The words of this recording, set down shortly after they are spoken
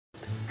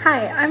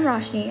Hi, I'm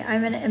Roshni.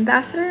 I'm an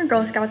ambassador in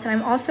Girl Scouts and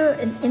I'm also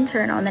an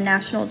intern on the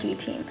National G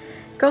Team.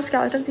 Girl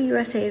Scouts of the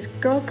USA's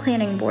Girl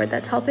Planning Board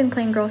that's helping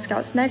plan Girl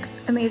Scouts' next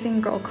Amazing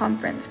Girl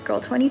Conference,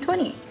 Girl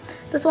 2020.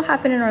 This will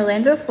happen in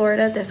Orlando,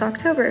 Florida this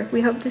October.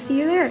 We hope to see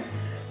you there.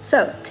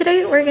 So,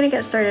 today we're going to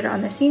get started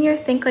on the Senior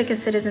Think Like a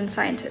Citizen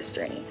Scientist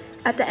journey.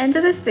 At the end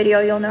of this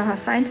video, you'll know how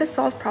scientists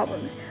solve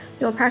problems.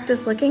 You'll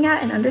practice looking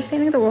at and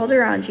understanding the world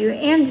around you,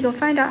 and you'll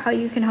find out how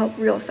you can help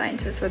real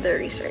scientists with their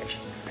research.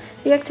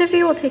 The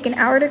activity will take an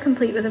hour to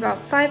complete with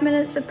about 5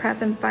 minutes of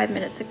prep and 5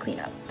 minutes of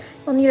cleanup.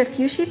 You'll need a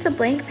few sheets of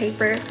blank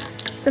paper,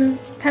 some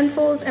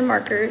pencils and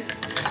markers,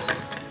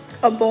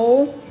 a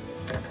bowl,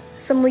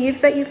 some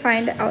leaves that you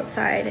find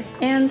outside,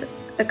 and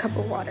a cup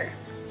of water.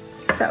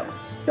 So,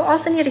 you'll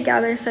also need to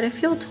gather a set of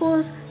field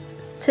tools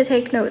to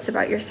take notes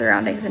about your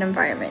surroundings and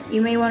environment.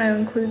 You may want to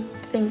include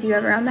things you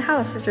have around the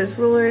house, such as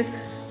rulers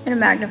and a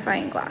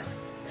magnifying glass.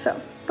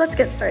 So, let's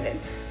get started.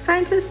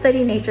 Scientists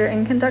study nature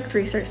and conduct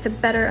research to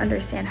better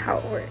understand how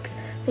it works.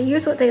 They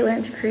use what they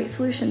learn to create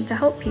solutions to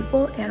help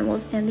people,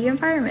 animals, and the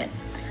environment.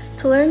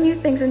 To learn new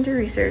things and do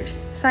research,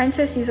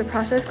 scientists use a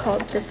process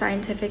called the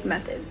scientific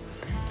method.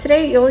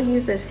 Today, you'll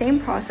use this same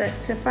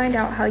process to find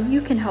out how you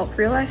can help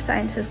real-life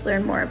scientists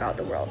learn more about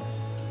the world.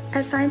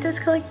 As scientists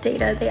collect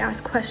data, they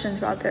ask questions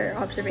about their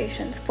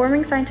observations.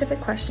 Forming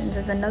scientific questions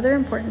is another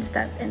important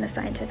step in the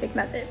scientific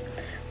method.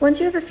 Once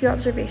you have a few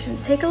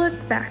observations, take a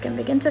look back and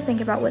begin to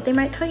think about what they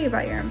might tell you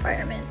about your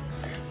environment.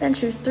 Then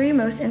choose 3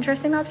 most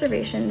interesting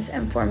observations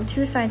and form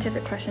 2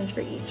 scientific questions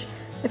for each.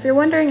 If you're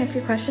wondering if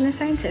your question is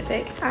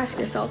scientific, ask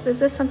yourself, is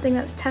this something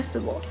that's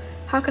testable?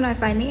 How can I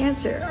find the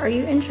answer? Are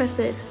you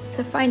interested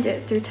to find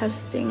it through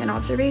testing and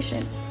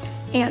observation?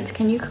 And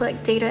can you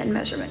collect data and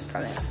measurement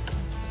from it?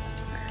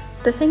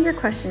 The thing your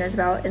question is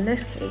about, in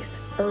this case,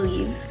 the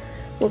leaves,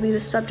 will be the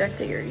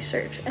subject of your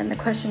research, and the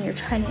question you're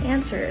trying to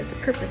answer is the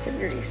purpose of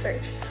your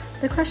research.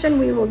 The question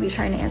we will be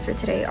trying to answer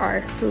today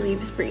are, do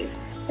leaves breathe?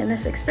 In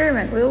this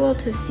experiment, we will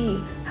to see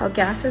how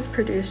gases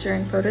produced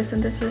during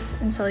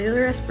photosynthesis and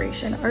cellular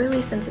respiration are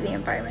released into the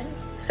environment.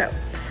 So,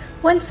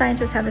 once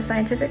scientists have a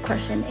scientific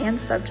question and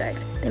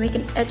subject, they make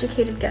an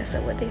educated guess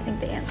at what they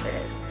think the answer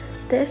is.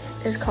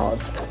 This is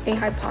called a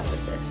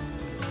hypothesis.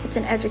 It's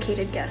an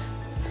educated guess.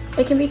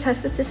 It can be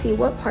tested to see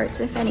what parts,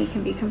 if any,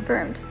 can be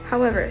confirmed.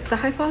 However, the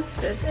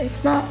hypothesis,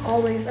 it's not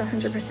always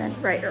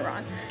 100% right or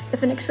wrong.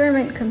 If an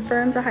experiment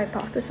confirms a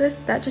hypothesis,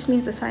 that just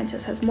means the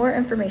scientist has more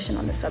information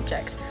on the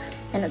subject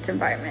and its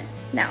environment.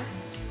 Now,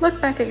 look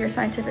back at your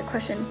scientific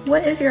question.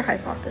 What is your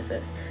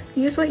hypothesis?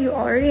 Use what you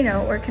already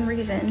know or can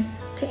reason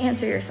to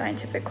answer your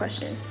scientific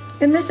question.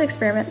 In this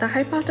experiment, the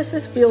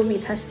hypothesis we will be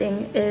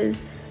testing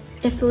is,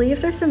 if the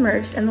leaves are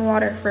submerged in the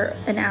water for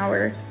an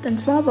hour, then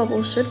small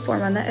bubbles should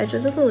form on the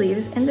edges of the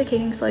leaves,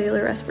 indicating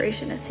cellular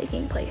respiration is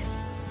taking place.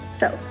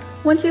 So,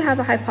 once you have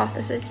a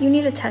hypothesis, you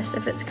need to test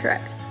if it's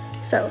correct.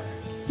 So,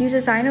 you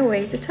design a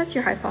way to test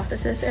your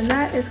hypothesis, and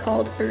that is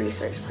called a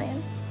research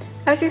plan.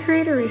 As you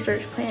create a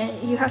research plan,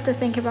 you have to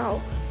think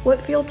about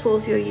what field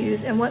tools you'll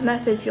use and what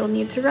methods you'll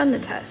need to run the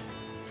test.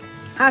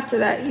 After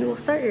that, you will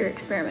start your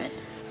experiment.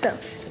 So,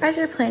 as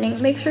you're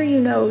planning, make sure you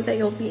know that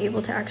you'll be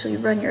able to actually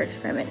run your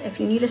experiment. If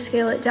you need to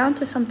scale it down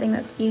to something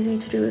that's easy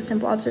to do with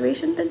simple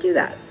observation, then do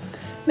that.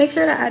 Make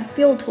sure to add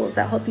field tools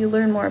that help you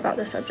learn more about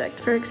the subject.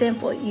 For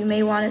example, you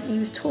may want to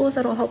use tools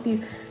that'll help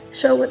you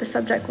show what the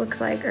subject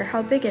looks like or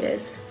how big it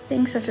is,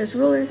 things such as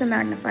rulers and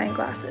magnifying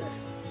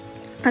glasses.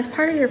 As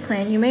part of your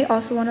plan, you may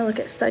also want to look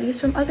at studies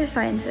from other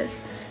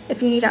scientists.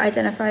 If you need to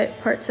identify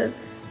parts of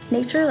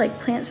nature like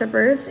plants or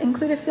birds,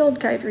 include a field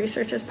guide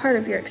research as part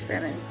of your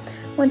experiment.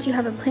 Once you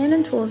have a plan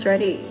and tools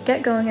ready,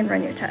 get going and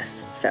run your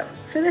test. So,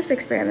 for this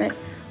experiment,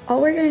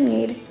 all we're going to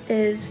need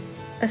is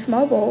a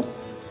small bowl.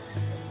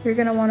 You're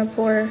going to want to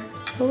pour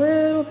a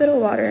little bit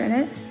of water in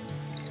it.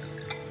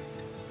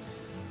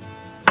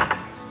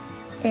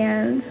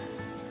 And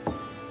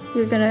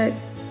you're going to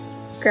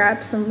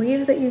grab some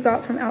leaves that you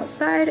got from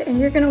outside, and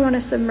you're going to want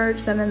to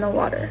submerge them in the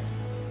water.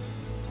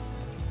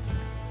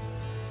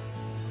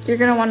 You're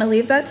going to want to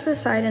leave that to the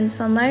side in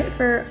sunlight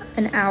for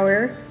an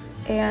hour.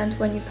 And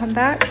when you come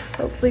back,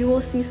 hopefully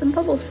we'll see some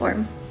bubbles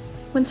form.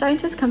 When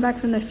scientists come back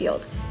from the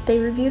field, they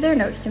review their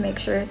notes to make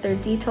sure they're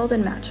detailed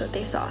and match what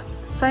they saw.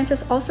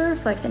 Scientists also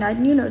reflect and add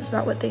new notes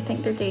about what they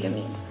think their data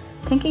means.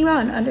 Thinking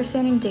about and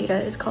understanding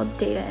data is called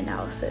data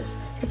analysis.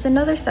 It's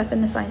another step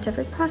in the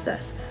scientific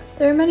process.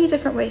 There are many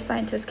different ways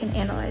scientists can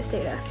analyze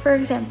data. For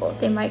example,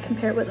 they might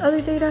compare it with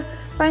other data,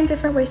 find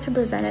different ways to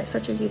present it,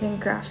 such as using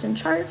graphs and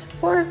charts,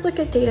 or look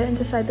at data and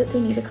decide that they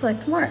need to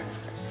collect more.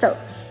 So,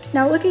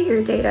 now look at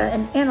your data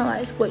and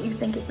analyze what you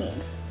think it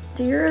means.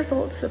 Do your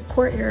results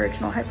support your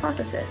original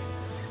hypothesis?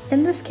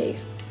 In this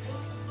case,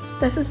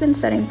 this has been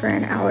setting for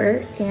an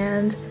hour,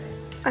 and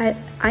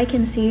I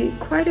can see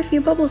quite a few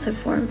bubbles have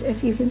formed.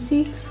 If you can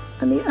see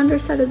on the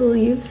underside of the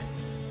leaves,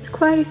 there's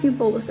quite a few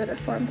bubbles that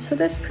have formed, so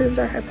this proves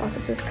our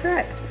hypothesis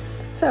correct.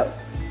 So,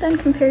 then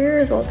compare your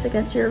results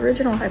against your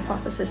original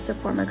hypothesis to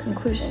form a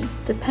conclusion.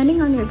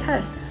 Depending on your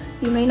test,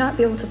 You may not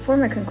be able to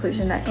form a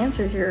conclusion that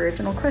answers your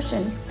original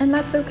question, and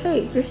that's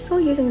okay. You're still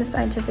using the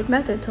scientific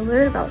method to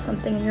learn about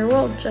something in your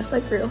world, just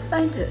like real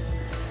scientists.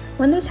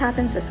 When this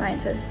happens to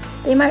scientists,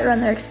 they might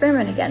run their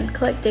experiment again,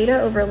 collect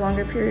data over a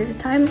longer period of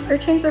time, or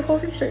change their whole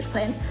research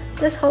plan.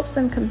 This helps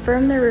them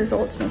confirm their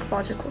results make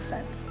logical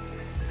sense.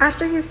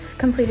 After you've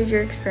completed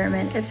your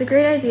experiment, it's a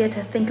great idea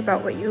to think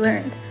about what you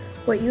learned,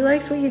 what you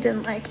liked, what you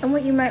didn't like, and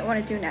what you might want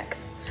to do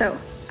next. So,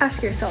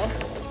 ask yourself,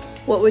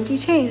 what would you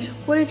change?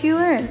 What did you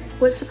learn?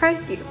 What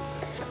surprised you?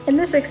 In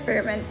this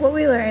experiment, what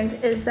we learned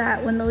is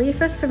that when the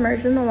leaf is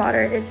submerged in the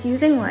water, it's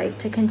using light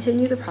to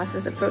continue the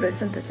process of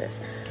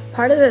photosynthesis.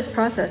 Part of this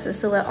process is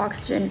to let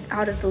oxygen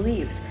out of the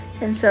leaves,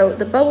 and so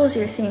the bubbles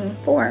you're seeing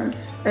form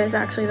is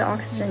actually the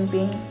oxygen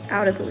being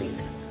out of the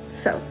leaves.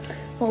 So,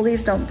 while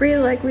leaves don't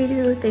breathe like we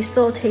do, they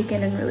still take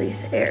in and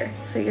release air.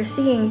 So you're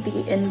seeing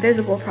the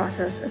invisible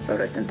process of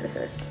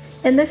photosynthesis.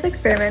 In this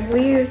experiment,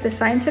 we used the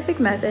scientific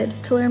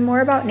method to learn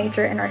more about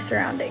nature and our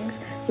surroundings.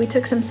 We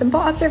took some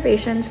simple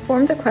observations,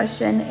 formed a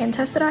question, and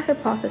tested our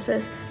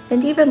hypothesis,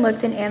 and even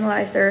looked and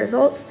analyzed our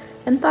results,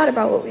 and thought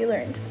about what we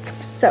learned.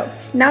 So,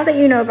 now that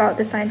you know about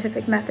the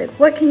scientific method,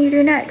 what can you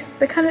do next?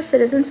 Become a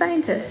citizen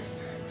scientist.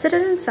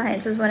 Citizen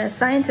science is when a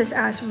scientist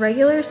asks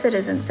regular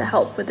citizens to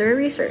help with their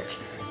research.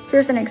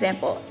 Here's an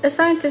example. A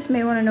scientist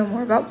may want to know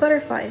more about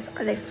butterflies.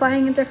 Are they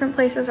flying in different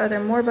places? Are there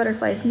more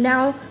butterflies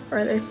now? Or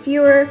are there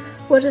fewer?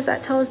 What does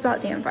that tell us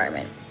about the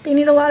environment? They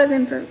need a lot of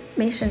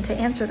information to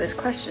answer this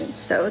question,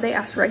 so they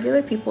ask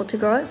regular people to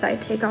go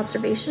outside, take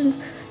observations,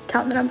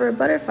 count the number of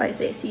butterflies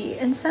they see,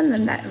 and send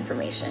them that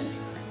information.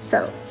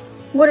 So,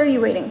 what are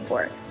you waiting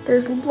for?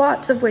 There's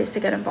lots of ways to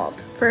get involved.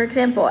 For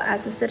example,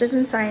 as a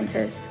citizen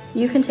scientist,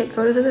 you can take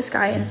photos of the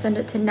sky and send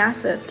it to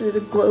NASA through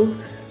the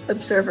Globe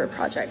Observer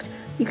project.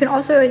 You can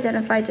also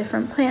identify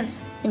different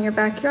plants in your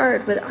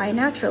backyard with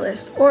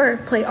iNaturalist, or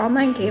play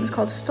online games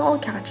called Stall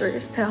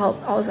Catchers to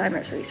help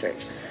Alzheimer's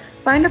research.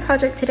 Find a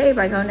project today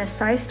by going to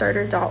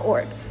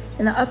SciStarter.org.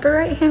 In the upper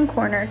right-hand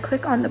corner,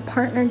 click on the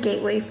Partner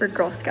Gateway for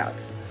Girl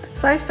Scouts.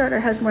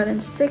 SciStarter has more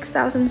than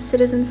 6,000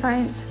 citizen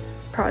science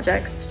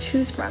projects to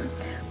choose from.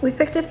 We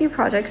picked a few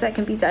projects that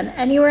can be done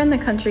anywhere in the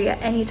country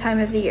at any time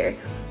of the year,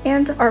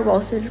 and are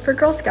well suited for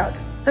Girl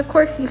Scouts. Of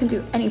course, you can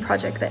do any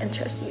project that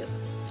interests you.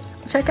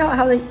 Check out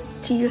how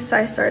to use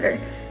SciStarter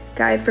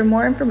guide for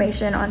more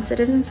information on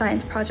citizen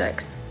science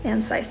projects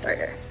and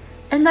SciStarter.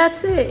 And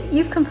that's it!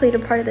 You've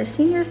completed part of the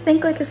Senior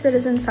Think Like a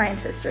Citizen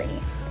Scientist journey.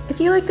 If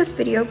you like this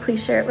video,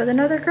 please share it with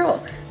another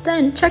girl.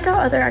 Then check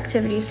out other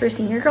activities for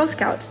Senior Girl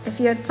Scouts. If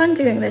you had fun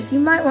doing this, you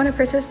might want to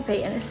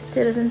participate in a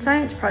citizen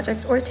science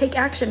project or take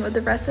action with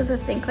the rest of the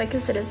Think Like a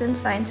Citizen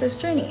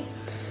Scientist journey.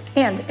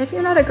 And if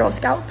you're not a Girl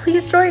Scout,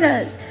 please join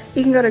us!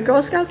 You can go to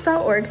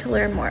girlscouts.org to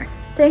learn more.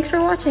 Thanks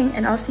for watching,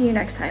 and I'll see you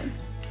next time.